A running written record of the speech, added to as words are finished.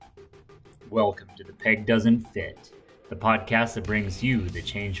Welcome to The Peg Doesn't Fit, the podcast that brings you the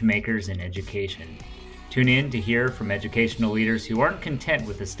change makers in education. Tune in to hear from educational leaders who aren't content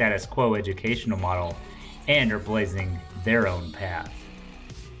with the status quo educational model and are blazing their own path.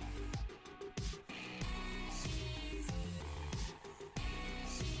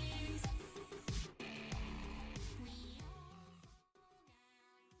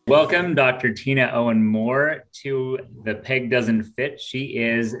 Welcome, Dr. Tina Owen-Moore, to The Peg Doesn't Fit. She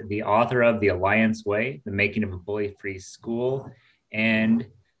is the author of The Alliance Way, The Making of a Bully-Free School, and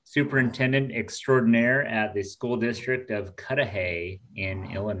superintendent extraordinaire at the school district of Cudahy in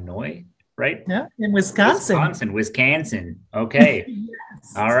Illinois, right? Yeah, in Wisconsin. Wisconsin. Okay.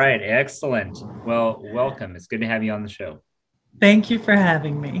 Yes. All right. Excellent. Well, welcome. It's good to have you on the show. Thank you for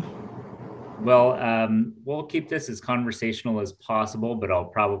having me. Well, we'll keep this as conversational as possible, but I'll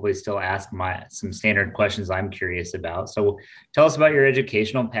probably still ask some standard questions I'm curious about. So tell us about your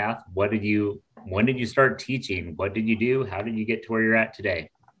educational path. When did you start teaching? What did you do? How did you get to where you're at today?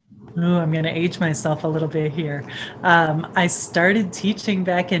 Oh, I'm going to age myself a little bit here. I started teaching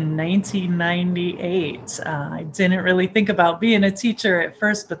back in 1998. I didn't really think about being a teacher at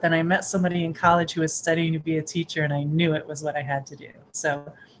first, but then I met somebody in college who was studying to be a teacher, and I knew it was what I had to do.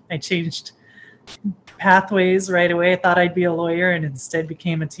 So I changed pathways right away. I thought I'd be a lawyer and instead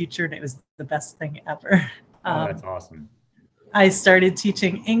became a teacher, and it was the best thing ever. Oh, that's awesome. I started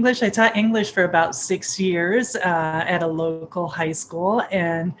teaching English. I taught English for about 6 years at a local high school.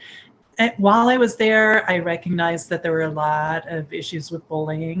 And while I was there, I recognized that there were a lot of issues with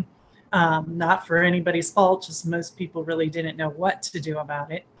bullying. Not for anybody's fault, just most people really didn't know what to do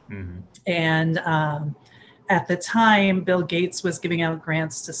about it. Mm-hmm. And at the time, Bill Gates was giving out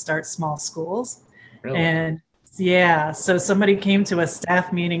grants to start small schools. Really? And yeah, so somebody came to a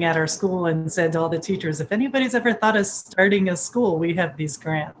staff meeting at our school and said to all the teachers, if anybody's ever thought of starting a school, we have these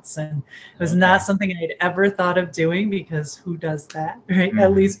grants. And it was not something I'd ever thought of doing, because who does that, right? Mm-hmm.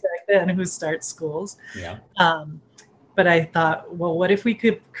 At least back then, who starts schools? Yeah. But I thought, well, what if we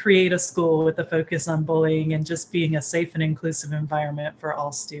could create a school with a focus on bullying and just being a safe and inclusive environment for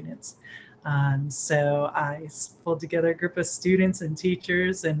all students? So I pulled together a group of students and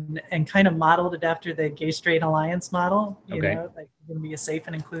teachers and kind of modeled it after the Gay Straight Alliance model, you know, like going to be a safe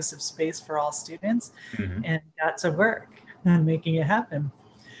and inclusive space for all students, and got to work on making it happen.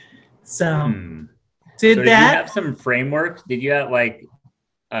 So did you have some framework? Did you have like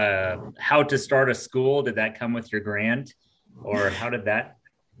how to start a school? Did that come with your grant, or how did that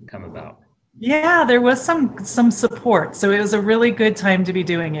come about? Yeah, there was some support. So it was a really good time to be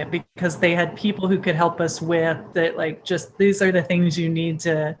doing it, because they had people who could help us with that, like, just these are the things you need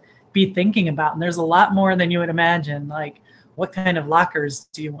to be thinking about. And there's a lot more than you would imagine. Like, what kind of lockers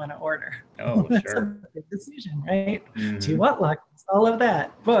do you want to order? Oh, That's sure. a big decision, right? Mm-hmm. Do you want lockers? All of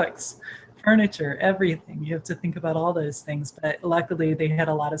that, books, furniture, everything. You have to think about all those things. But luckily, they had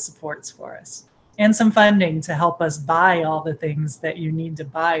a lot of supports for us, and some funding to help us buy all the things that you need to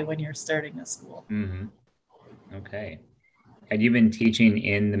buy when you're starting a school. Mm-hmm. Okay. Had you been teaching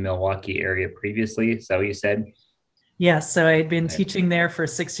in the Milwaukee area previously? Is that what you said? Yes. So I'd been teaching there for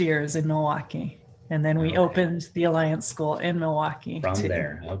 6 years in Milwaukee. And then we opened the Alliance School in Milwaukee. From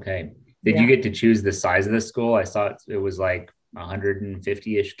there. Okay. Did you get to choose the size of the school? I saw it was like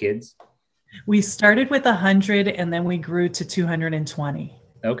 150-ish kids. We started with 100, and then we grew to 220.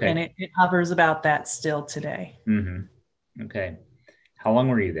 Okay. And it hovers about that still today. Mm-hmm. Okay. How long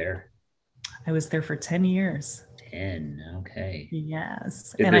were you there? I was there for 10 years. 10. Okay.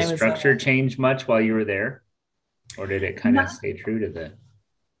 Yes. Did the structure change much while you were there? Or did it kind of stay true to the...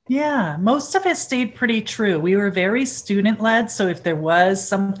 Yeah, most of it stayed pretty true. We were very student-led. So if there was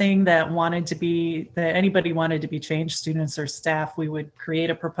something that anybody wanted to be changed, students or staff, we would create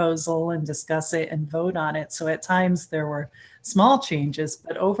a proposal and discuss it and vote on it. So at times there were small changes,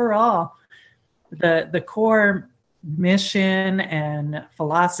 but overall, the core mission and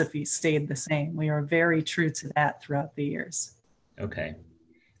philosophy stayed the same. We were very true to that throughout the years. Okay.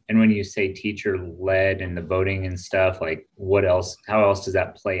 And when you say teacher-led and the voting and stuff, like how else does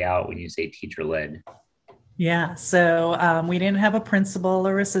that play out when you say teacher-led? Yeah, so we didn't have a principal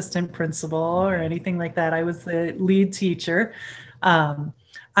or assistant principal or anything like that. I was the lead teacher. I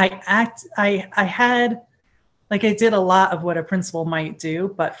did a lot of what a principal might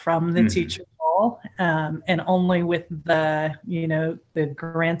do, but from the teacher role, and only with the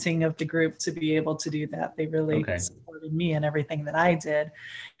granting of the group to be able to do that. They really supported me in everything that I did.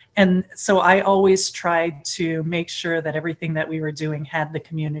 And so I always tried to make sure that everything that we were doing had the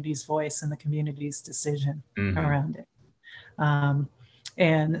community's voice and the community's decision around it.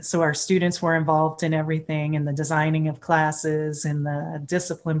 And so our students were involved in everything, in the designing of classes, in the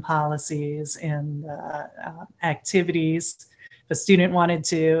discipline policies, in the activities. If a student wanted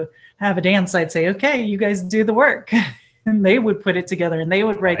to have a dance, I'd say, okay, you guys do the work. And they would put it together, and they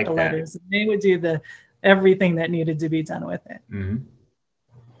would I write the like that. letters, and they would do everything that needed to be done with it. Mm-hmm.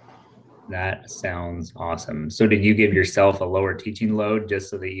 That sounds awesome. So did you give yourself a lower teaching load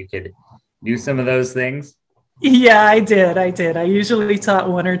just so that you could do some of those things? Yeah, I did. I usually taught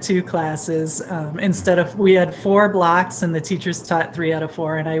one or two classes instead of, we had 4 blocks and the teachers taught 3 out of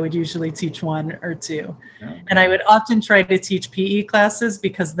 4, and I would usually teach 1 or 2. Okay. And I would often try to teach PE classes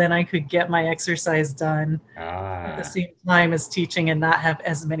because then I could get my exercise done at the same time as teaching and not have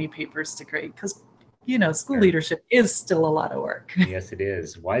as many papers to grade, because, school leadership is still a lot of work. Yes, it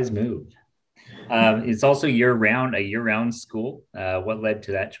is. Wise move. It's also a year-round school. What led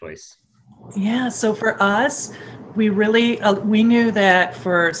to that choice? Yeah, so for us, we really we knew that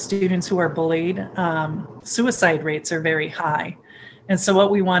for students who are bullied, suicide rates are very high. And so what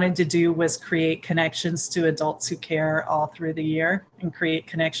we wanted to do was create connections to adults who care all through the year, and create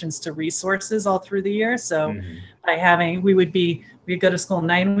connections to resources all through the year. So by having, we'd go to school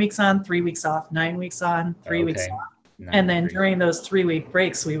 9 weeks on, 3 weeks off, 9 weeks on, 3 weeks off. And then during those 3-week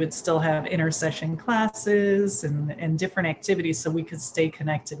breaks, we would still have intersession classes and different activities so we could stay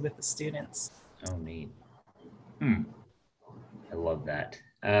connected with the students. Oh, neat. I love that.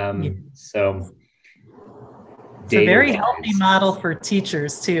 So it's a very healthy model for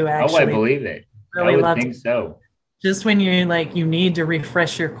teachers too, actually. Oh, I believe it. Really, I would think so. Just when you need to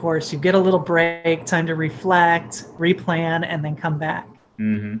refresh your course, you get a little break, time to reflect, replan, and then come back.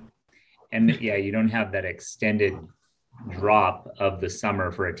 Mm-hmm. And yeah, you don't have that extended drop of the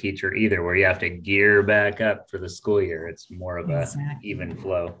summer for a teacher either, where you have to gear back up for the school year. It's more of a even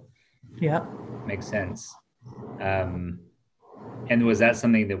flow. Yep. Makes sense. And was that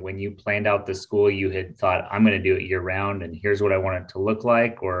something that when you planned out the school, you had thought, I'm going to do it year round and here's what I want it to look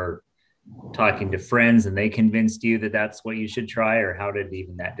like, or talking to friends and they convinced you that that's what you should try, or how did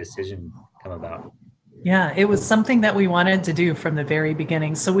even that decision come about? Yeah, it was something that we wanted to do from the very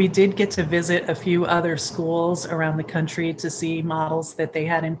beginning. So we did get to visit a few other schools around the country to see models that they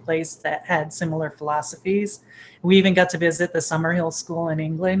had in place that had similar philosophies. We even got to visit the Summerhill School in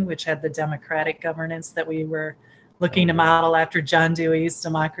England, which had the democratic governance that we were looking to model after John Dewey's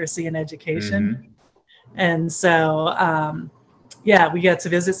Democracy in Education. And so, yeah, we got to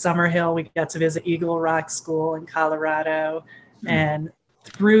visit Summerhill. We got to visit Eagle Rock School in Colorado. And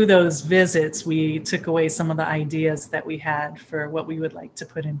through those visits, we took away some of the ideas that we had for what we would like to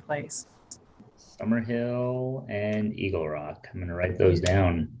put in place. Summerhill and Eagle Rock. I'm going to write those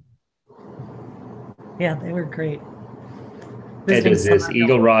down. Yeah, they were great. Does this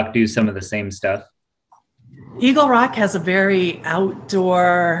Eagle Rock do some of the same stuff? Eagle Rock has a very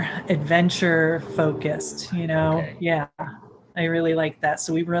outdoor adventure focused, Yeah, I really like that.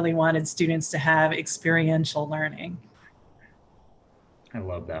 So we really wanted students to have experiential learning. I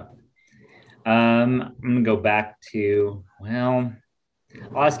love that. I'm going to go back to, I'll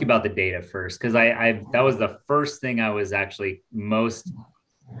ask you about the data first, because that was the first thing I was actually most,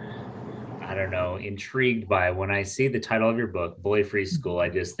 intrigued by. When I see the title of your book, Bully Free School, I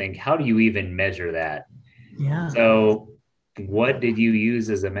just think, how do you even measure that? Yeah. So what did you use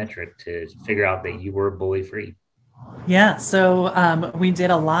as a metric to figure out that you were bully free? Yeah, so we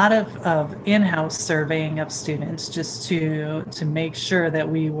did a lot of in-house surveying of students just to make sure that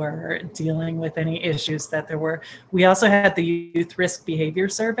we were dealing with any issues that there were. We also had the Youth Risk Behavior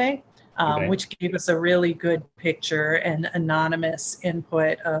Survey, which gave us a really good picture and anonymous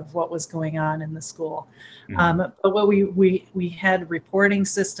input of what was going on in the school. But what we had reporting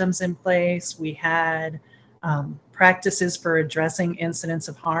systems in place. We had practices for addressing incidents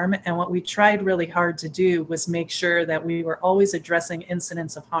of harm. And what we tried really hard to do was make sure that we were always addressing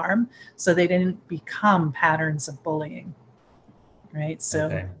incidents of harm so they didn't become patterns of bullying, right?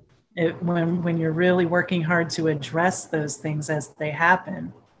 So when you're really working hard to address those things as they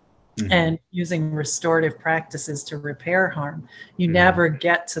happen and using restorative practices to repair harm, you never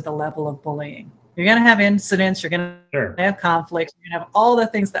get to the level of bullying. You're going to have incidents, you're going to have conflicts, you're going to have all the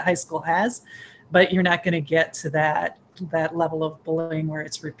things that high school has, but you're not going to get to that level of bullying where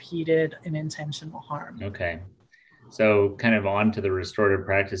it's repeated and intentional harm. Okay. So kind of on to the restorative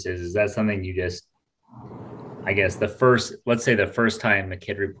practices, is that something you just, I guess let's say the first time a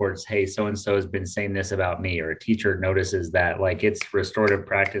kid reports, hey, so-and-so has been saying this about me, or a teacher notices that, like, it's restorative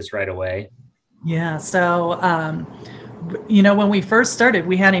practice right away? Yeah. So, when we first started,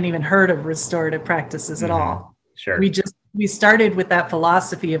 we hadn't even heard of restorative practices at all. Sure. We just we started with that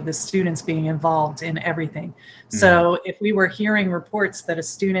philosophy of the students being involved in everything. Mm-hmm. So if we were hearing reports that a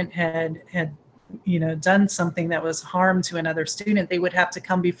student had done something that was harm to another student, they would have to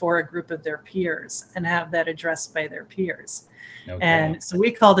come before a group of their peers and have that addressed by their peers. Okay. And so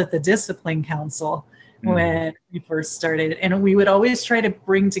we called it the discipline council Mm-hmm. when we first started. And we would always try to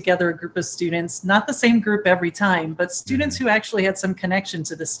bring together a group of students, not the same group every time, but students Mm-hmm. who actually had some connection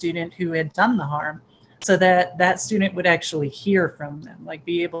to the student who had done the harm, so that that student would actually hear from them, like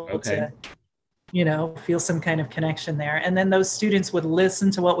be able Okay. to, feel some kind of connection there. And then those students would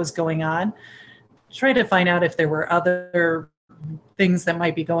listen to what was going on, try to find out if there were other things that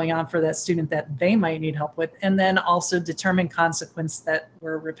might be going on for that student that they might need help with, and then also determine consequences that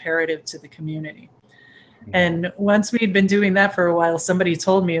were reparative to the community. Mm-hmm. And once we'd been doing that for a while, somebody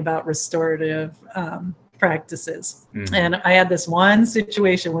told me about restorative practices. Mm-hmm. And I had this one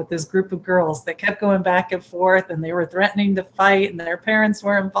situation with this group of girls that kept going back and forth, and they were threatening to fight, and their parents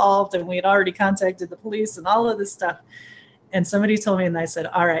were involved, and we had already contacted the police and all of this stuff. And somebody told me, and I said,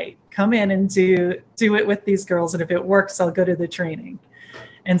 all right, come in and do it with these girls. And if it works, I'll go to the training.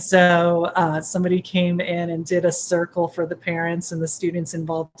 And so somebody came in and did a circle for the parents and the students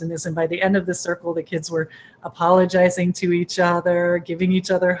involved in this. And by the end of the circle, the kids were apologizing to each other, giving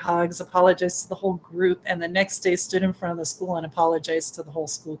each other hugs, apologized to the whole group. And the next day stood in front of the school and apologized to the whole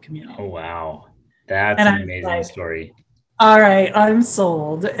school Oh, community. wow. That's And an I was amazing like, story. all right, I'm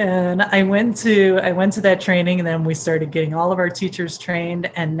sold. And I went to that training, and then we started getting all of our teachers trained.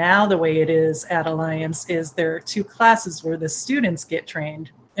 And now the way it is at Alliance is there are two classes where the students get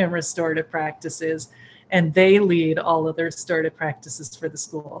trained in restorative practices, and they lead all of the restorative practices for the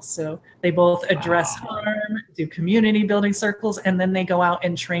school. So they both address Wow. harm, do community building circles, and then they go out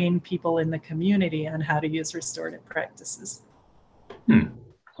and train people in the community on how to use restorative practices. Hmm.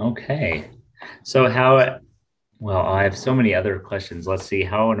 Okay. So well, I have so many other questions. Let's see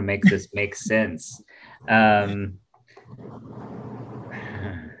how I want to make this make sense. Um,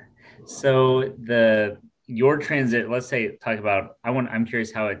 so your transit, let's say, talk about, I'm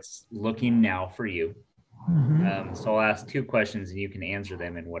curious how it's looking now for you. Mhm. So I'll ask two questions and you can answer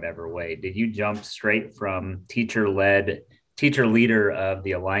them in whatever way. Did you jump straight from teacher leader of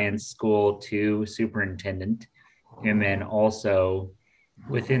the Alliance School to superintendent? And then also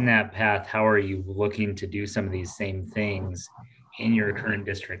within that path, how are you looking to do some of these same things in your current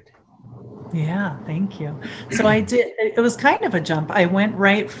district? Yeah, thank you. So I did, it was kind of a jump. I went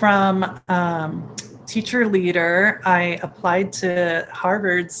right from teacher leader. I applied to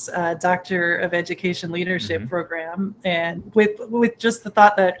Harvard's Doctor of Education Leadership Mm-hmm. program, and with just the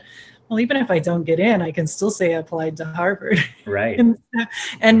thought that, well, even if I don't get in, I can still say I applied to Harvard. Right.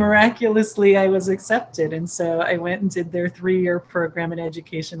 and miraculously, I was accepted. And so I went and did their 3-year program in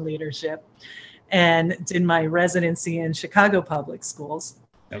education leadership and did my residency in Chicago Public Schools.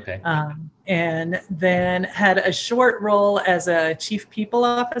 Okay. And then had a short role as a chief people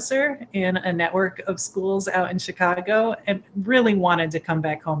officer in a network of schools out in Chicago, and really wanted to come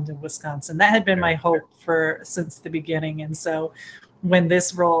back home to Wisconsin. That had been my Sure. hope since the beginning. And so when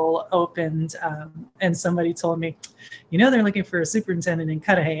this role opened, and somebody told me, they're looking for a superintendent in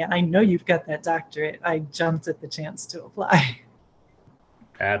Cudahy, and I know you've got that doctorate, I jumped at the chance to apply.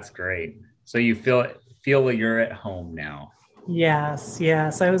 That's great. So you feel you're at home now. Yes.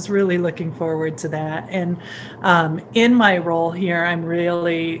 I was really looking forward to that. And in my role here, I'm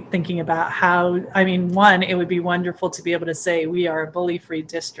really thinking about one, it would be wonderful to be able to say we are a bully-free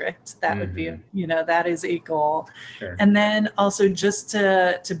district. That would be, Mm-hmm. that is a goal. Sure. And then also just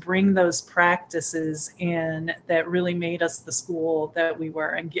to bring those practices in that really made us the school that we were,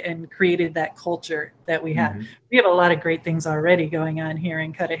 and created that culture that we had. Mm-hmm. We have a lot of great things already going on here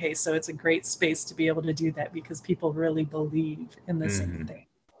in Cudahy, so it's a great space to be able to do that because people really believe in the same Mm-hmm. thing.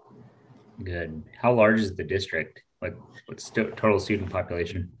 Good. How large is the district? Like, what's total student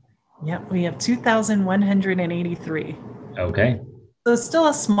population? Yep, we have 2,183. Okay. So it's still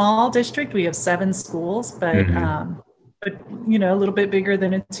a small district. We have 7 schools, Mm-hmm. but a little bit bigger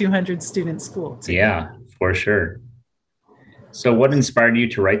than a 200 student school too. Yeah, for sure. So, what inspired you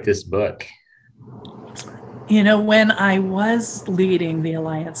to write this book? When I was leading the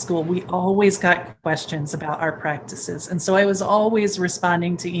Alliance School, we always got questions about our practices. And so I was always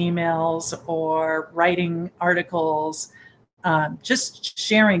responding to emails or writing articles, just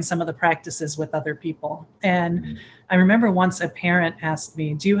sharing some of the practices with other people. And Mm-hmm. I remember once a parent asked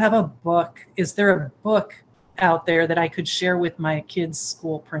me, do you have a book? Is there a book out there that I could share with my kid's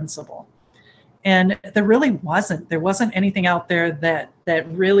school principal? And there really wasn't. There wasn't anything out there that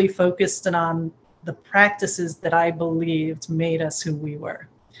really focused on the practices that I believed made us who we were.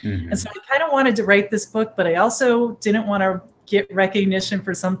 And so Hmm. I kind of wanted to write this book, but I also didn't want to get recognition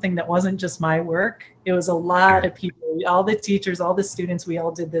for something that wasn't just my work. It was a lot Sure. of people, all the teachers, all the students, we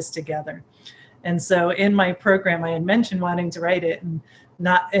all did this together. And so in my program, I had mentioned wanting to write it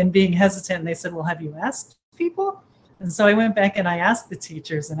and being hesitant. And they said, well, have you asked people? And so I went back and I asked the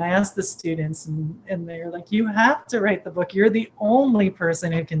teachers and I asked the students, and they're like, you have to write the book. You're the only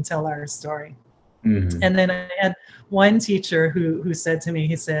person who can tell our story. Hmm. And then I had one teacher who said to me,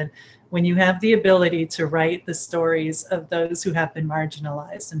 he said, when you have the ability to write the stories of those who have been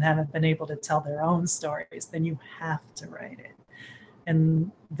marginalized and haven't been able to tell their own stories, then you have to write it.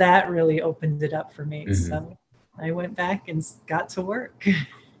 And that really opened it up for me. Hmm. So I went back and got to work.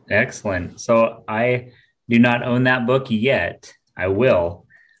 Excellent. So I do not own that book yet. I will,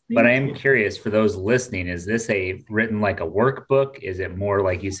 but I Thank am you. curious for those listening, is this a written like a workbook? Is it more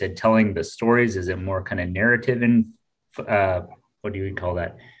like you said, telling the stories? Is it more kind of narrative and uh, what do you call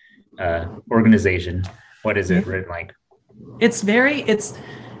that? Organization. What is Yeah. it written like?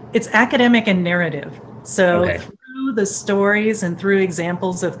 It's academic and narrative. So Okay. through the stories and through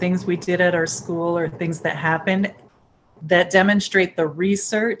examples of things we did at our school or things that happened that demonstrate the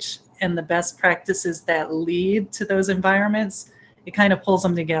research and the best practices that lead to those environments, it kind of pulls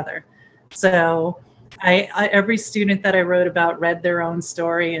them together. So every student that I wrote about read their own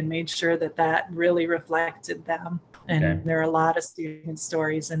story and made sure that that really reflected them. Okay. And there are a lot of student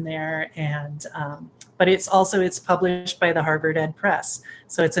stories in there, and but it's published by the Harvard Ed Press,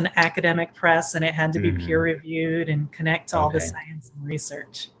 so it's an academic press, and it had to be peer Hmm. reviewed and connect to all the Okay. science and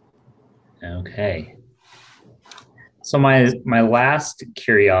research. Okay. So my last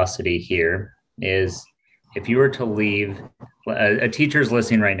curiosity here is if you were to leave a teacher's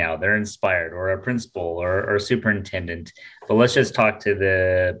listening right now, they're inspired, or a principal or superintendent, but let's just talk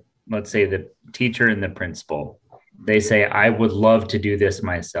to let's say the teacher and the principal. They say, I would love to do this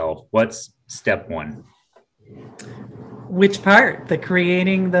myself. What's step one? Which part? The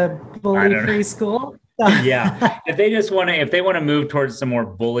creating the I bully don't know. free school? Yeah. If they want to move towards some more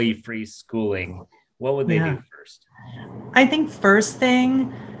bully free schooling, what would they do Yeah. first? I think first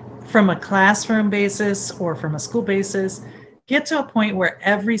thing from a classroom basis or from a school basis, get to a point where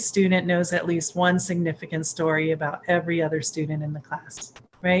every student knows at least one significant story about every other student in the class,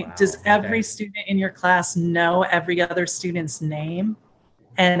 right? Does Wow. every Okay. student in your class know every other student's name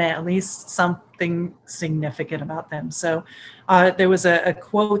and at least something significant about them? So there was a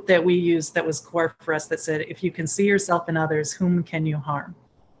quote that we used that was core for us that said, if you can see yourself in others, whom can you harm?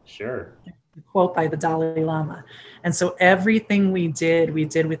 Sure. Quote by the Dalai Lama. And so everything we did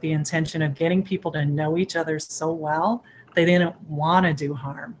with the intention of getting people to know each other so well, they didn't want to do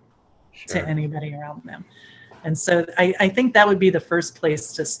harm to Sure. anybody around them. And so I think that would be the first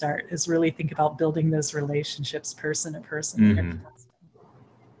place to start, is really think about building those relationships person to person in your Hmm. class.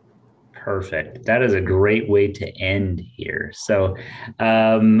 Perfect. That is a great way to end here. So,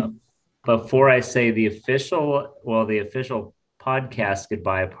 um, before I say the official podcast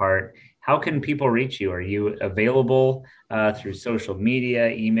goodbye part, how can people reach you? Are you available through social media,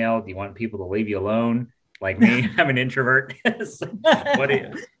 email? Do you want people to leave you alone? Like me, I'm an introvert. So what do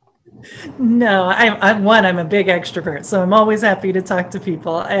you? No, I'm a big extrovert, so I'm always happy to talk to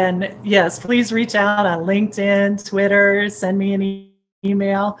people. And yes, please reach out on LinkedIn, Twitter, send me an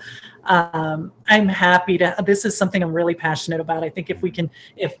email. I'm happy to. This is something I'm really passionate about. I think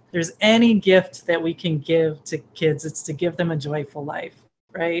if there's any gift that we can give to kids, it's to give them a joyful life,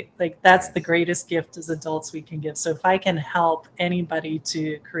 right? Like that's the Yes. greatest gift as adults we can give. So if I can help anybody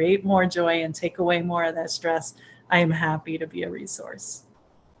to create more joy and take away more of that stress, I am happy to be a resource.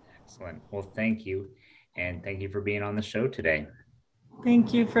 Excellent. Well, thank you. And thank you for being on the show today.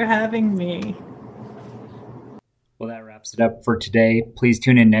 Thank you for having me. Well, that wraps it up for today. Please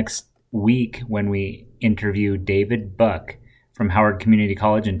tune in next week when we interview David Buck from Howard Community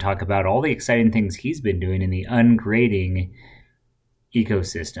College and talk about all the exciting things he's been doing in the ungrading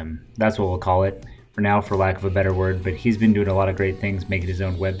ecosystem. That's what we'll call it for now, for lack of a better word. But he's been doing a lot of great things, making his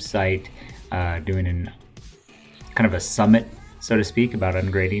own website, doing an kind of a summit, so to speak, about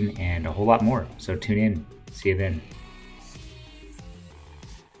ungrading and a whole lot more. So tune in. See you then.